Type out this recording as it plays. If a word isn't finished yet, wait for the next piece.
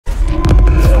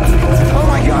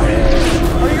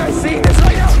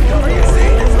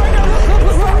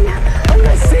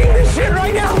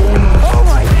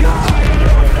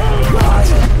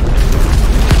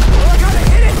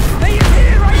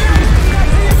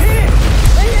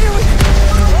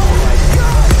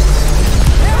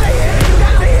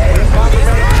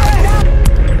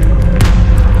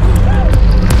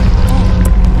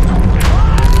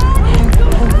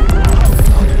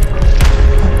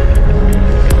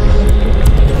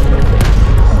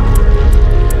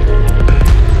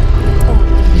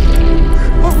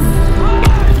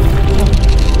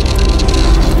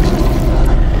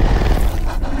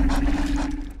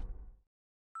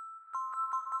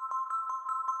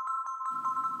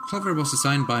Clover was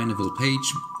designed by Neville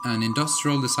Page, an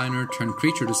industrial designer turned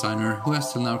creature designer who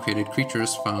has till now created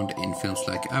creatures found in films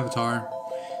like Avatar,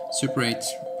 Super 8,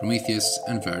 Prometheus,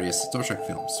 and various Star Trek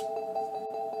films.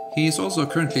 He is also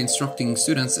currently instructing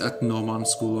students at Norman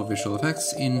School of Visual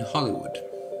Effects in Hollywood.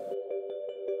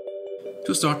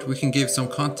 To start, we can give some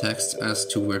context as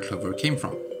to where Clover came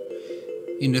from.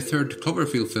 In the third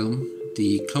Cloverfield film,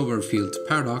 the Cloverfield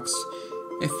paradox,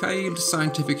 a failed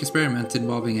scientific experiment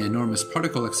involving an enormous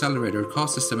particle accelerator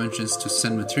causes dimensions to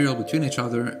send material between each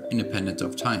other independent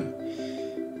of time.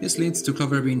 This leads to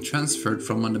Clover being transferred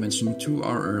from one dimension to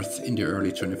our Earth in the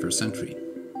early 21st century.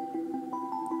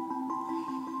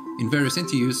 In various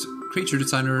interviews, creature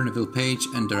designer Neville Page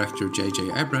and director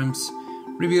J.J. Abrams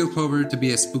revealed Clover to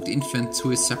be a spooked infant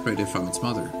who is separated from its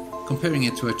mother, comparing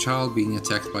it to a child being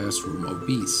attacked by a swarm of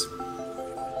bees.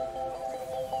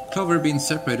 Clover being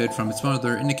separated from its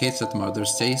mother indicates that the mother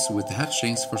stays with the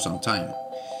hatchlings for some time.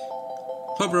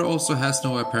 Clover also has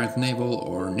no apparent navel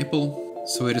or nipple,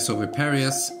 so it is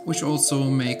oviparous, which also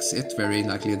makes it very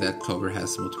likely that Clover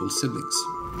has multiple siblings.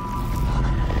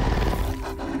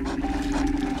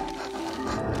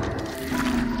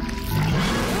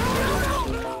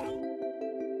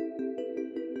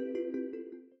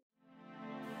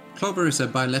 Clover is a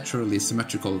bilaterally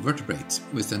symmetrical vertebrate,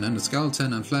 with an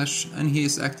endoskeleton and flesh, and he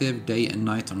is active day and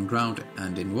night on ground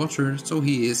and in water, so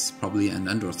he is probably an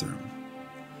endotherm.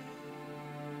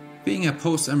 Being a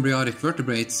post-embryonic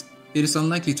vertebrate, it is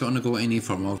unlikely to undergo any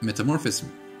form of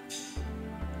metamorphism,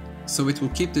 so it will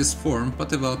keep this form but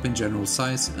develop in general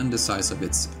size and the size of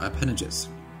its appendages.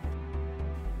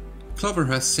 Clover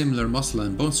has similar muscle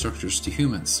and bone structures to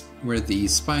humans, where the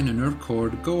spine and nerve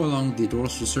cord go along the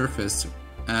dorsal surface,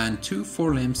 and 2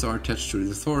 forelimbs are attached to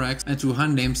the thorax and 2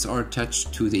 hind limbs are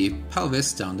attached to the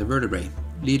pelvis down the vertebrae,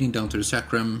 leading down to the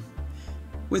sacrum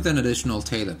with an additional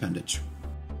tail appendage.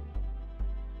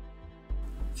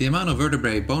 The amount of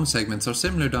vertebrae bone segments are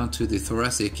similar down to the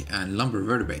thoracic and lumbar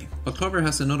vertebrae, but Clover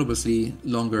has a notably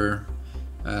longer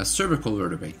cervical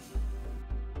vertebrae.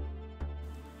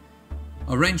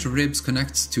 A range of ribs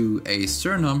connects to a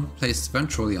sternum placed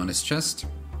ventrally on its chest,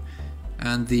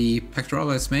 and the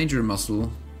pectoralis major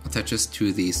muscle attaches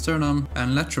to the sternum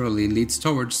and laterally leads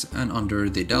towards and under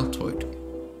the deltoid.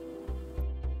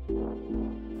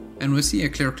 And we see a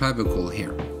clear clavicle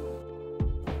here.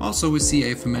 Also, we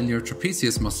see a familiar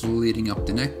trapezius muscle leading up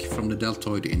the neck from the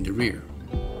deltoid in the rear.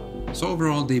 So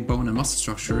overall, the bone and muscle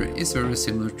structure is very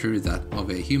similar to that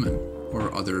of a human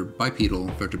or other bipedal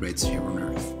vertebrates here on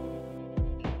Earth.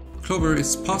 Clover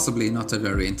is possibly not a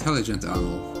very intelligent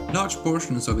animal. Large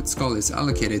portions of its skull is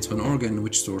allocated to an organ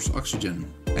which stores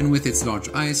oxygen, and with its large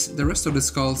eyes, the rest of the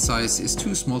skull size is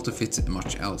too small to fit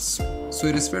much else. So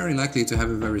it is very likely to have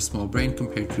a very small brain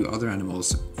compared to other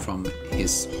animals from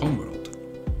his homeworld.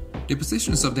 The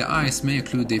positions of the eyes may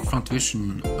occlude the front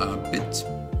vision a bit,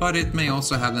 but it may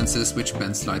also have lenses which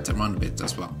bend light around a bit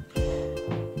as well.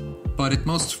 But at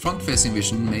most, front-facing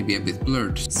vision may be a bit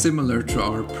blurred, similar to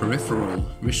our peripheral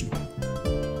vision.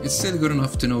 It's still good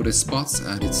enough to notice spots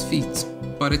at its feet,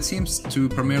 but it seems to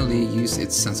primarily use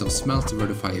its sense of smell to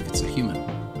verify if it's a human.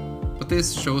 But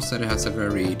this shows that it has a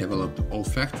very developed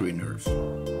olfactory nerve.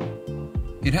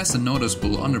 It has a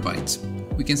noticeable underbite.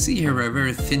 We can see here a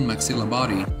very thin maxilla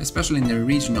body, especially in the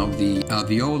region of the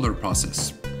alveolar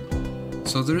process.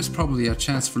 So there is probably a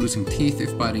chance for losing teeth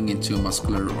if biting into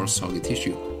muscular or solid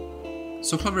tissue.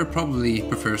 So Clover probably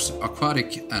prefers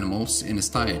aquatic animals in its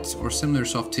diet or similar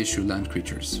soft tissue land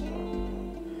creatures.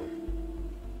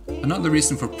 Another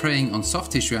reason for preying on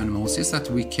soft tissue animals is that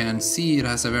we can see it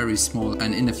has a very small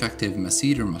and ineffective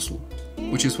masseter muscle,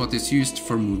 which is what is used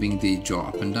for moving the jaw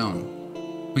up and down.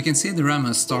 We can see the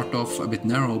ramus start off a bit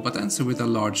narrow but ends with a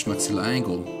large maxilla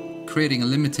angle, creating a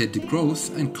limited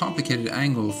growth and complicated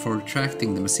angle for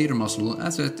retracting the masseter muscle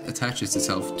as it attaches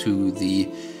itself to the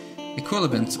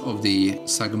equivalent of the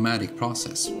zygomatic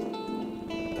process.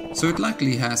 So it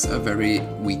likely has a very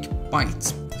weak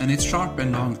bite, and its sharp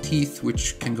and long teeth,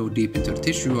 which can go deep into the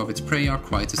tissue of its prey, are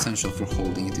quite essential for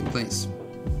holding it in place.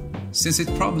 Since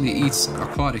it probably eats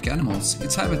aquatic animals,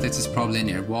 its habitat is probably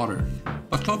near water.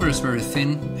 But Clover is very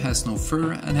thin, has no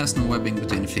fur, and has no webbing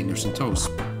between fingers and toes,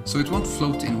 so it won't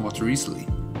float in water easily.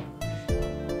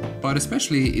 But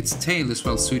especially its tail is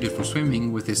well suited for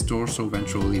swimming with its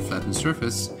dorso-ventrally flattened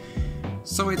surface,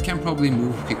 so it can probably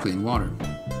move quickly in water.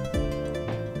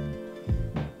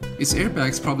 Its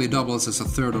airbags probably doubles as a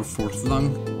third or fourth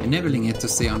lung, enabling it to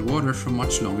stay underwater for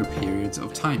much longer periods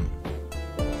of time.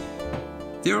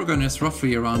 The organ is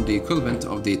roughly around the equivalent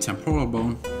of the temporal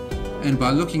bone, and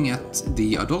by looking at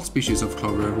the adult species of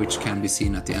Clover, which can be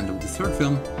seen at the end of the third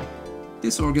film,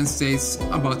 this organ stays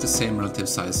about the same relative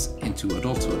size into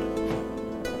adulthood.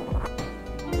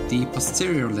 The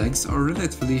posterior legs are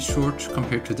relatively short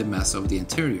compared to the mass of the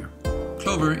anterior.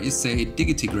 Clover is a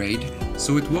digitigrade,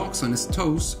 so it walks on its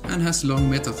toes and has long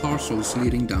metatarsals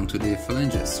leading down to the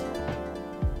phalanges.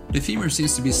 The femur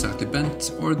seems to be slightly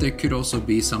bent, or there could also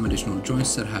be some additional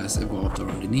joints that has evolved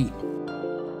around the knee.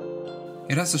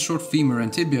 It has a short femur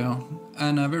and tibia,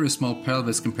 and a very small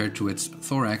pelvis compared to its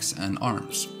thorax and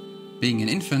arms. Being an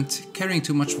infant, carrying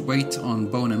too much weight on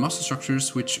bone and muscle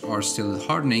structures which are still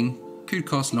hardening could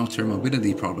cause long-term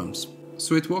mobility problems.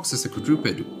 So it walks as a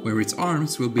quadruped, where its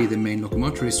arms will be the main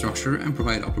locomotory structure and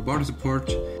provide upper body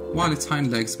support, while its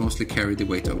hind legs mostly carry the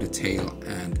weight of the tail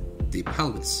and the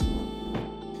pelvis.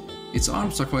 Its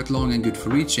arms are quite long and good for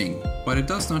reaching, but it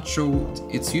does not show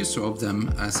its use of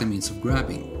them as a means of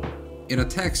grabbing. It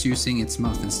attacks using its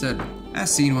mouth instead,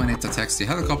 as seen when it attacks the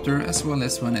helicopter as well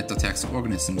as when it attacks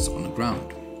organisms on the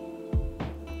ground.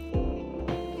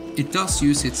 It does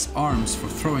use its arms for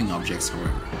throwing objects,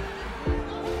 however.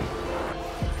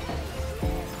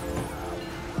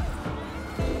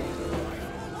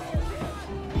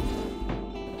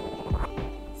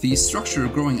 The structure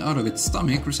growing out of its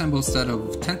stomach resembles that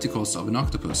of tentacles of an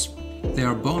octopus. They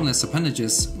are boneless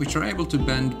appendages which are able to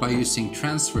bend by using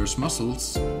transverse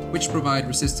muscles, which provide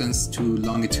resistance to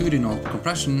longitudinal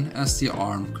compression as the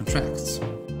arm contracts.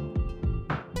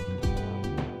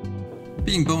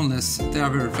 Being boneless, they are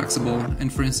very flexible,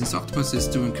 and for instance octopuses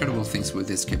do incredible things with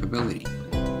this capability.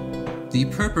 The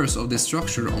purpose of this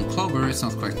structure on Clover is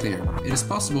not quite clear. It is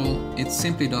possible it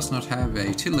simply does not have a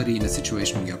utility in the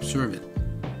situation we observe it.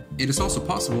 It is also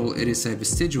possible it is a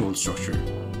vestigial structure,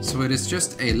 so it is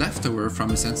just a leftover from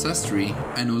its ancestry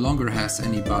and no longer has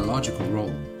any biological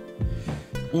role.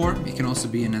 Or it can also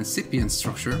be an incipient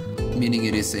structure, meaning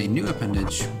it is a new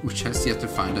appendage which has yet to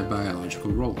find a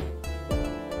biological role.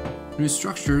 New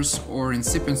structures or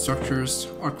incipient structures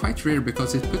are quite rare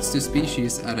because it puts the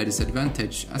species at a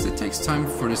disadvantage, as it takes time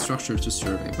for the structure to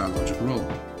serve a biological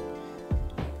role.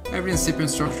 Every incipient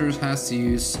structure has to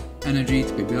use energy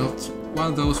to be built,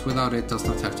 while those without it does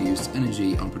not have to use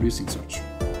energy on producing such.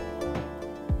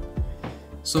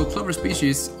 So Clover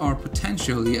species are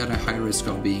potentially at a high risk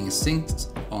of being extinct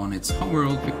on its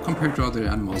homeworld compared to other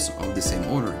animals of the same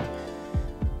order,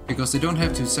 because they don't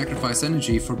have to sacrifice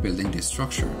energy for building this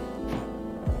structure.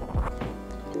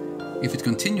 If it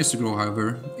continues to grow,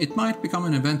 however, it might become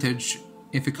an advantage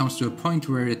if it comes to a point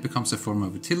where it becomes a form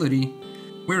of utility,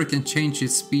 where it can change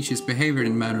its species' behavior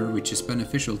in a manner which is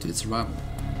beneficial to its survival.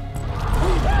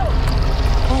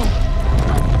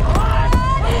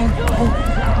 Oh.